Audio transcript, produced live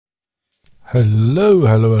Hello,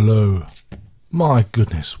 hello, hello. My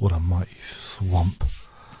goodness, what a mighty thwomp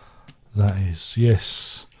that is.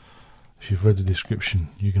 Yes, if you've read the description,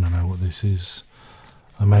 you're going to know what this is.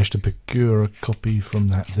 I managed to procure a copy from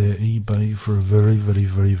that there eBay for a very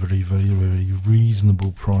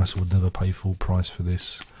reasonable price. I would never pay full price for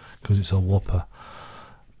this because it's a whopper,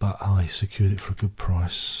 but I secured it for a good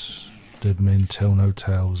price. Dead men tell no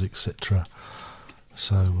tales, etc.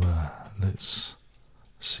 So let's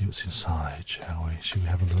see what's inside, shall we? Should we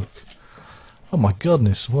have a look? Oh my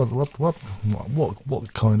goodness! What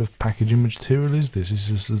kind of packaging material is this?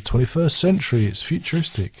 This is the 21st century. It's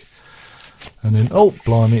futuristic. And then, oh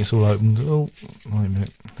blimey, it's all opened. Oh, wait a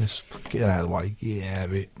minute. Let's get out of the way. Get out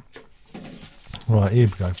of it. Right, here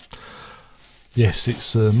we go. Yes,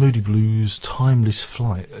 it's Moody Blues Timeless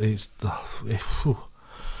Flight. It's a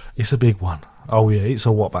big one. Oh yeah, it's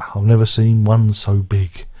a whopper. I've never seen one so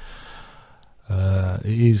big.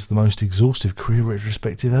 It is the most exhaustive career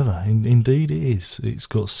retrospective ever. Indeed it is. It's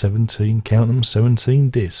got 17, count them, 17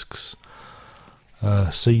 discs.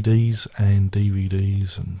 CDs and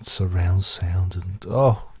DVDs and surround sound and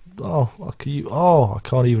I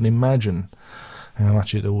can't even imagine how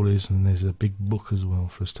much it all is. And there's a big book as well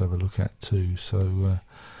for us to have a look at too. So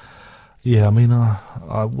yeah, I mean,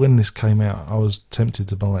 when this came out, I was tempted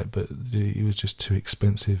to buy it, but it was just too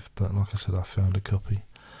expensive. But like I said, I found a copy.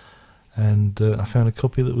 And I found a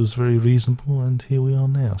copy that was very reasonable, and here we are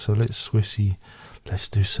now. So let's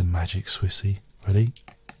do some magic, Swissy. Ready?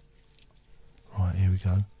 Right, here we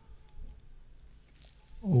go.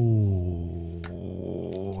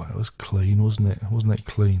 Oh, that was clean, wasn't it? Wasn't that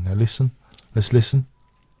clean? Now listen. Let's listen.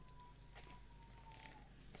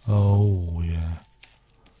 Oh yeah.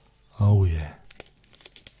 Oh yeah.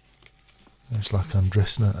 It's like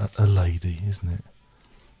undressing a lady, isn't it?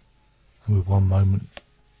 And with one moment,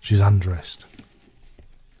 she's undressed.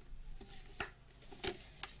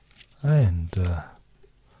 And,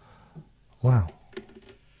 wow.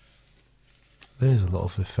 There's a lot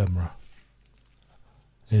of ephemera.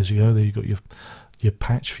 There you go, there you got your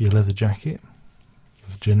patch for your leather jacket.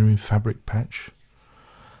 A genuine fabric patch.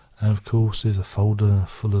 And of course there's a folder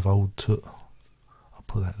full of old toot. I'll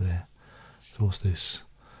put that there. So what's this?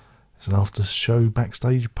 It's an after show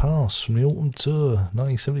backstage pass from the autumn tour,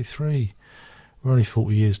 1973. We're only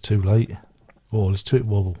 40 years too late. Oh, let's do it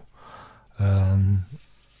wobble. And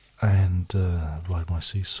Ride My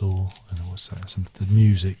Seesaw, and what's that? The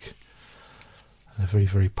music.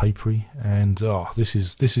 Very papery, and this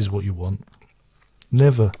is what you want.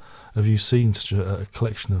 Never have you seen such a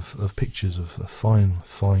collection of pictures of a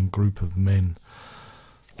fine group of men.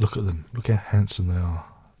 Look at them. Look how handsome they are.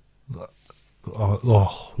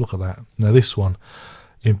 Oh, look at that. Now this one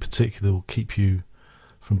in particular will keep you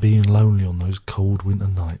from being lonely on those cold winter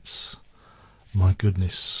nights. My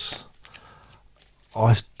goodness.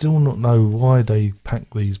 I still not know why they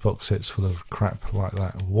pack these box sets full of crap like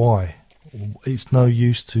that. Why? It's no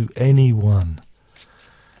use to anyone.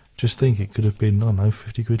 Just think it could have been, I don't know,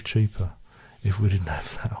 50 quid cheaper if we didn't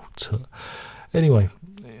have that old tour. Anyway,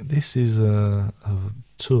 this is a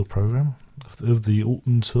tour programme of the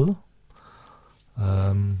autumn tour.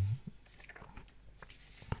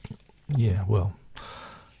 Yeah, well,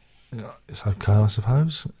 it's okay, I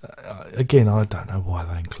suppose. Again, I don't know why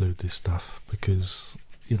they include this stuff, because,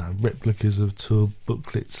 you know, replicas of tour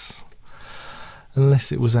booklets,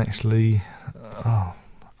 unless it was actually, I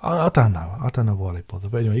don't know why they bother.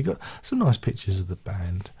 But anyway, you got some nice pictures of the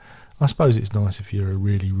band. I suppose it's nice if you're a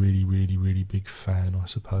really big fan, I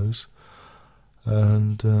suppose.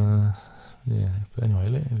 And yeah, but anyway,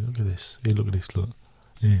 look at this. Here, look at this. Look.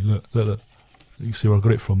 Here, look. You can see where I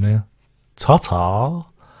got it from now. Ta-ta.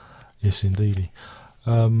 Yes, indeedy.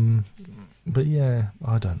 But yeah,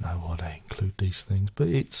 I don't know why they include these things, but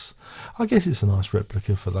I guess it's a nice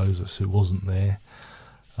replica for those of us who wasn't there.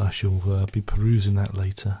 I shall be perusing that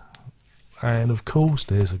later. And of course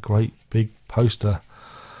there's a great big poster.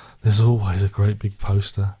 There's always a great big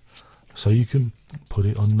poster, so you can put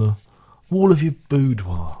it on the wall of your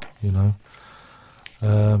boudoir, you know.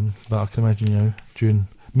 But I can imagine, you know, during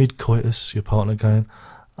mid-coitus your partner going,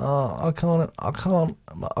 I can't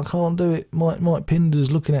do it. Mike Pinder's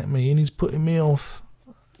looking at me and he's putting me off.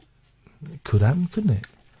 It could happen, couldn't it?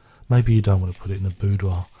 Maybe you don't want to put it in a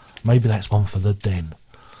boudoir. Maybe that's one for the den.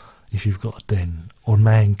 If you've got a den or a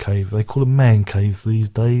man cave, they call them man caves these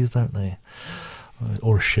days, don't they?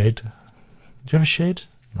 Or a shed. Do you have a shed?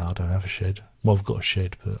 No, I don't have a shed. Well, I've got a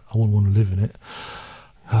shed, but I wouldn't want to live in it.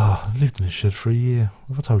 I lived in a shed for a year.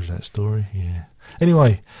 Have I told you that story? Yeah.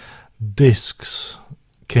 Anyway, discs.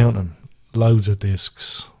 Count them. Loads of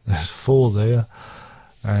discs. There's 4 there,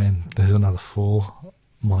 and there's another 4.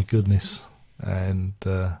 My goodness. and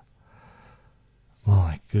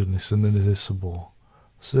my goodness, and then there's some more.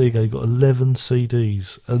 So there you go, you've got 11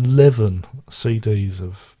 CDs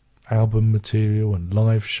of album material and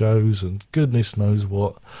live shows and goodness knows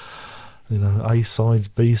what, you know, A sides,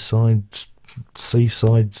 B sides, C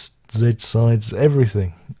sides, Z sides,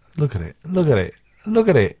 everything. Look at it, look at it, look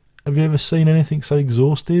at it. Have you ever seen anything so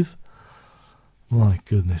exhaustive? My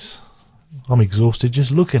goodness, I'm exhausted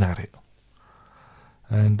just looking at it.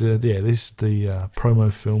 And yeah, this is the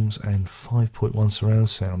promo films and 5.1 surround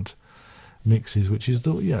sound mixes, which is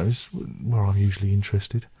the, you know, is where I'm usually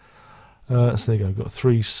interested. So there you go. I've got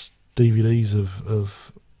 3 DVDs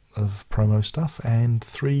of promo stuff and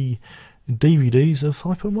 3 DVDs of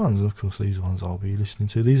 5.1s. Of course, these ones I'll be listening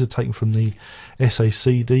to. These are taken from the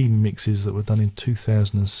SACD mixes that were done in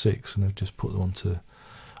 2006, and they've just put them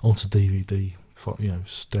onto DVD, you know,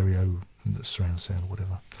 stereo surround sound,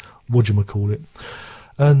 whatever. What do you call it?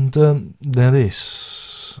 And now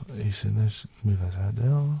this is move that out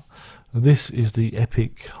there. This is the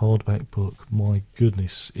epic hardback book. My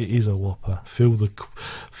goodness, it is a whopper. Feel the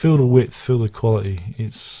width, feel the quality.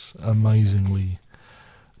 It's amazingly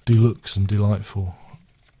deluxe and delightful.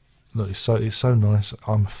 Look, it's so nice.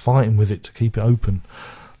 I'm fighting with it to keep it open.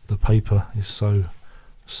 The paper is so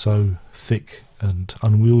thick and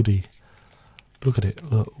unwieldy. Look at it.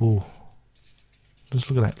 Look, oh,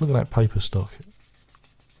 just look at that. Look at that paper stock.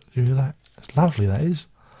 You hear that? It's lovely. That is.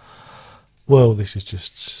 Well, this is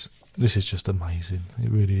just amazing. It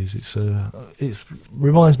really is. It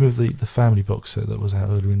reminds me of the family box set that was out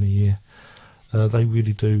earlier in the year. They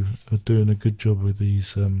really are doing a good job with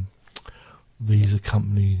these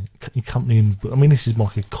accompanying. I mean, this is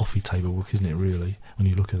like a coffee table book, isn't it? Really, when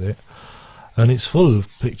you look at it, and it's full of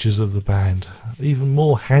pictures of the band. Even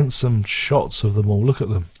more handsome shots of them all. Look at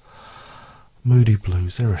them. Moody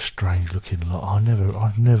Blues. They're a strange looking lot.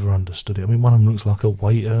 I've never understood it. I mean, one of them looks like a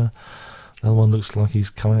waiter. The other one looks like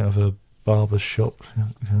he's come out of a barber's shop.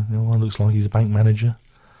 The other one looks like he's a bank manager.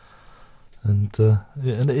 And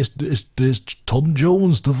it's Tom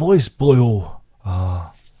Jones, the voice boy.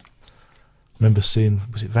 I remember seeing,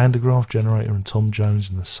 was it Van der Graaf Generator and Tom Jones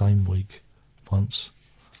in the same week once.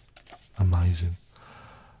 Amazing.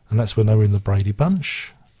 And that's when they were in the Brady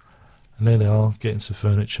Bunch. And there they are, getting some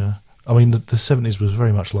furniture. I mean, the 70s was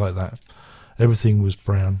very much like that. Everything was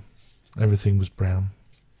brown. Everything was brown.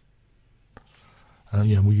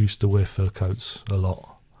 You know, we used to wear fur coats a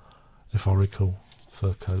lot, if I recall.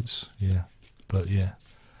 Fur coats, yeah. But yeah,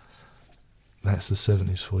 that's the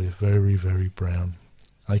 70s for you. Very, very brown.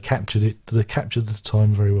 They captured it. They captured the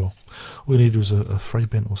time very well. All we needed was a Fray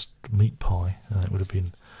Bentos meat pie, and it would have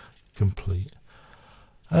been complete.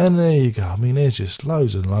 And there you go. I mean, there's just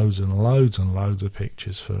loads and loads and loads and loads of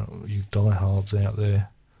pictures for you diehards out there.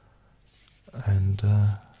 And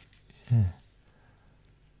yeah,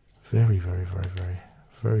 very, very, very, very,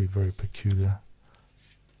 very, very peculiar.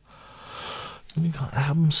 And you've got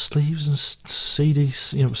album sleeves and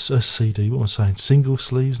CDs. You know, CD. What am I saying? Single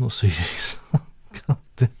sleeves, not CDs. God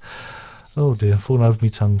dear. Oh dear, I've fallen over my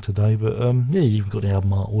tongue today. But yeah, you've got the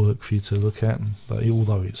album artwork for you to look at. But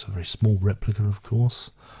although it's a very small replica, of course.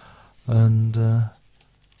 And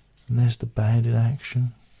there's the band in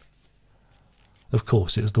action. Of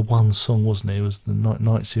course, it was the one song, wasn't it? It was the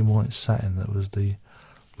Nights in White Satin that was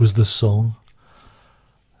the song.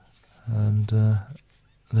 And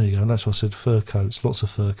there you go. And that's what I said. Fur coats, lots of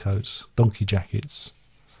fur coats, donkey jackets.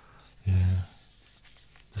 Yeah,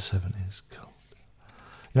 the 70s. God.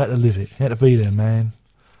 You had to live it. You had to be there, man.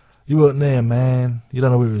 You weren't there, man. You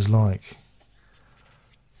don't know what it was like.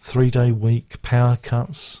 3-day week, power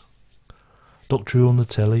cuts. Doctor Who on the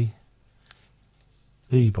telly.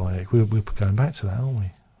 We're going back to that, aren't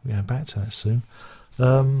we? We're going back to that soon.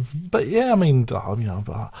 But yeah, I mean, you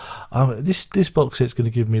know, this box set's going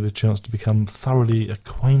to give me the chance to become thoroughly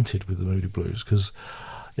acquainted with the Moody Blues, because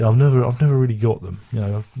you know, I've never really got them. You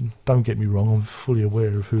know, don't get me wrong, I'm fully aware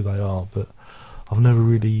of who they are, but I've never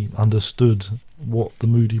really understood what the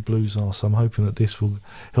Moody Blues are. So I'm hoping that this will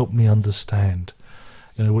help me understand,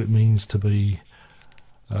 you know, what it means to be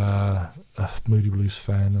a Moody Blues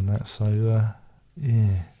fan and that. So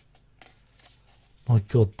yeah, my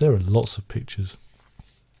God, there are lots of pictures.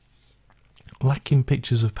 Lacking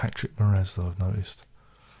pictures of Patrick Moraz, though, I've noticed.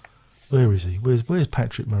 Where is he? Where's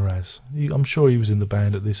Patrick Moraz? I'm sure he was in the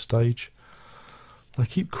band at this stage. They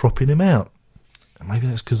keep cropping him out. Maybe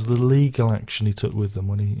that's because of the legal action he took with them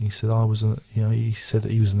when he said he said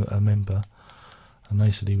that he was a member, and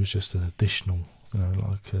they said he was just an additional, you know,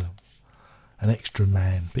 like an extra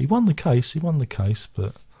man. But he won the case.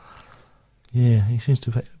 But yeah, he seems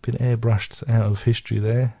to have been airbrushed out of history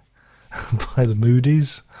there by the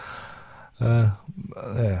Moodies.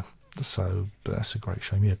 Yeah, so but that's a great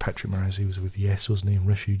shame. Yeah, Patrick Moraz, was with Yes, wasn't he, in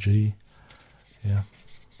Refugee? Yeah.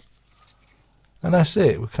 And that's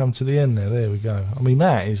it. We've come to the end there. There we go. I mean,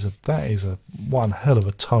 that is a one hell of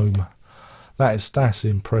a tome. That's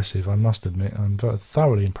impressive. I must admit, I'm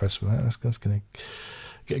thoroughly impressed with that. That's going to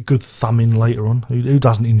get a good thumbing later on. Who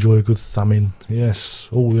doesn't enjoy a good thumbing? Yes.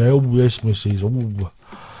 Oh yeah. Oh yes, Mrs. Oh.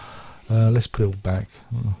 Let's put it all back.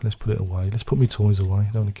 Let's put it away. Let's put my toys away.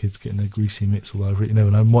 Don't want the kids getting their greasy mitts all over it. You never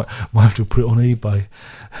know. Might have to put it on eBay.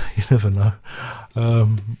 You never know.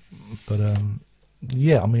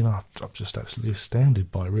 Yeah, I mean, I'm just absolutely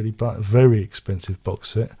astounded by it, really. But a very expensive box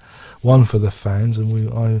set, one for the fans, and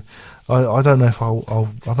I don't know if I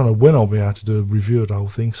don't know when I'll be able to do a review of the whole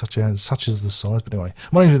thing, such as the size. But anyway,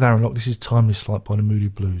 my name is Aaron Locke. This is Timeless Flight by the Moody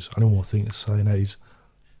Blues. I don't want to think of saying that is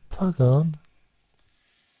plug on.